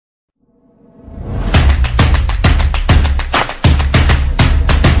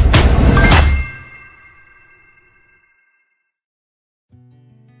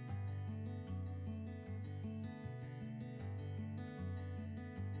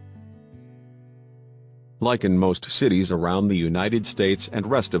Like in most cities around the United States and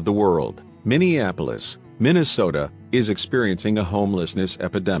rest of the world, Minneapolis, Minnesota, is experiencing a homelessness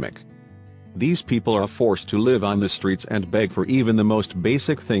epidemic. These people are forced to live on the streets and beg for even the most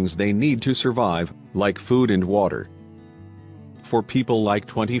basic things they need to survive, like food and water. For people like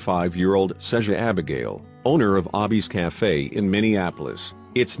 25-year-old Seja Abigail, owner of Abby's Cafe in Minneapolis,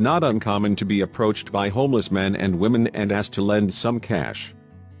 it's not uncommon to be approached by homeless men and women and asked to lend some cash.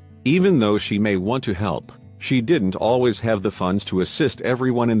 Even though she may want to help, she didn't always have the funds to assist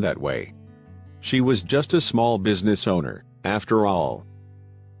everyone in that way. She was just a small business owner, after all.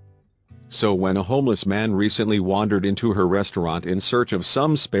 So when a homeless man recently wandered into her restaurant in search of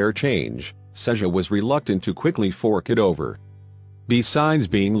some spare change, Seja was reluctant to quickly fork it over. Besides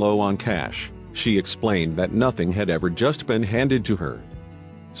being low on cash, she explained that nothing had ever just been handed to her.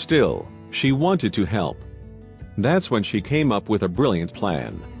 Still, she wanted to help. That's when she came up with a brilliant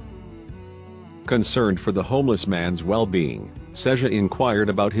plan. Concerned for the homeless man's well-being, Seja inquired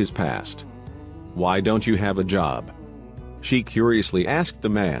about his past. "Why don't you have a job?" she curiously asked the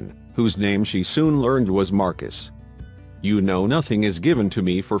man, whose name she soon learned was Marcus. "You know nothing is given to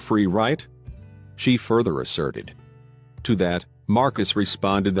me for free, right?" she further asserted. To that, Marcus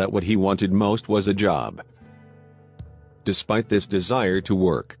responded that what he wanted most was a job. Despite this desire to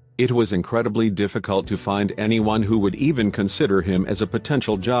work, it was incredibly difficult to find anyone who would even consider him as a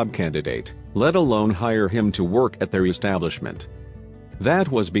potential job candidate, let alone hire him to work at their establishment.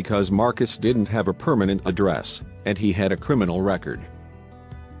 That was because Marcus didn't have a permanent address, and he had a criminal record.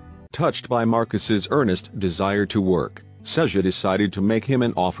 Touched by Marcus's earnest desire to work, Seja decided to make him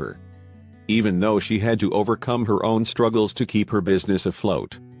an offer. Even though she had to overcome her own struggles to keep her business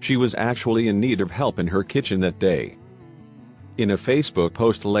afloat, she was actually in need of help in her kitchen that day. In a Facebook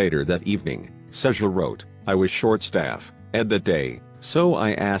post later that evening, Seja wrote, "I was short-staffed that day, so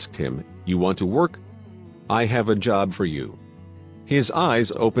I asked him, 'You want to work? I have a job for you.' His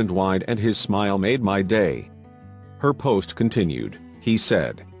eyes opened wide and his smile made my day." Her post continued, "He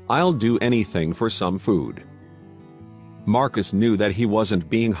said, 'I'll do anything for some food.'" Marcus knew that he wasn't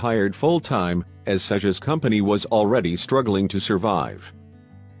being hired full-time, as Seja's company was already struggling to survive.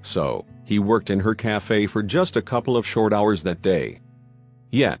 So, he worked in her cafe for just a couple of short hours that day.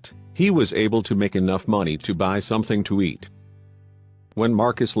 Yet, he was able to make enough money to buy something to eat. When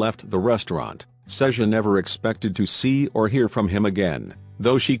Marcus left the restaurant, Seja never expected to see or hear from him again,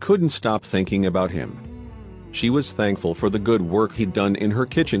 though she couldn't stop thinking about him. She was thankful for the good work he'd done in her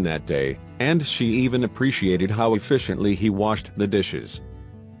kitchen that day, and she even appreciated how efficiently he washed the dishes.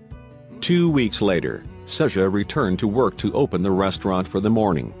 2 weeks later, Seja returned to work to open the restaurant for the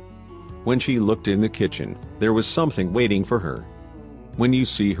morning. When she looked in the kitchen, there was something waiting for her. When you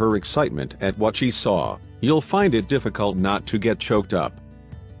see her excitement at what she saw, you'll find it difficult not to get choked up.